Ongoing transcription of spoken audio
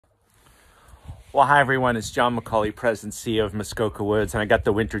Well, hi everyone, it's John McAuley, President and CEO of Muskoka Woods, and I got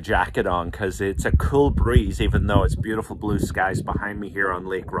the winter jacket on because it's a cool breeze, even though it's beautiful blue skies behind me here on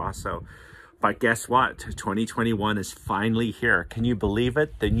Lake Rosso. But guess what? 2021 is finally here. Can you believe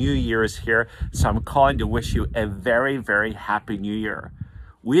it? The new year is here, so I'm calling to wish you a very, very happy new year.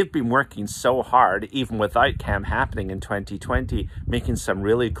 We have been working so hard, even without camp happening in 2020, making some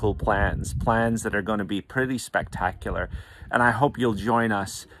really cool plans that are going to be pretty spectacular. And I hope you'll join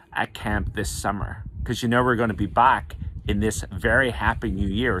us at camp this summer, because we're going to be back in this very happy new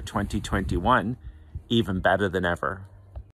year, 2021, even better than ever.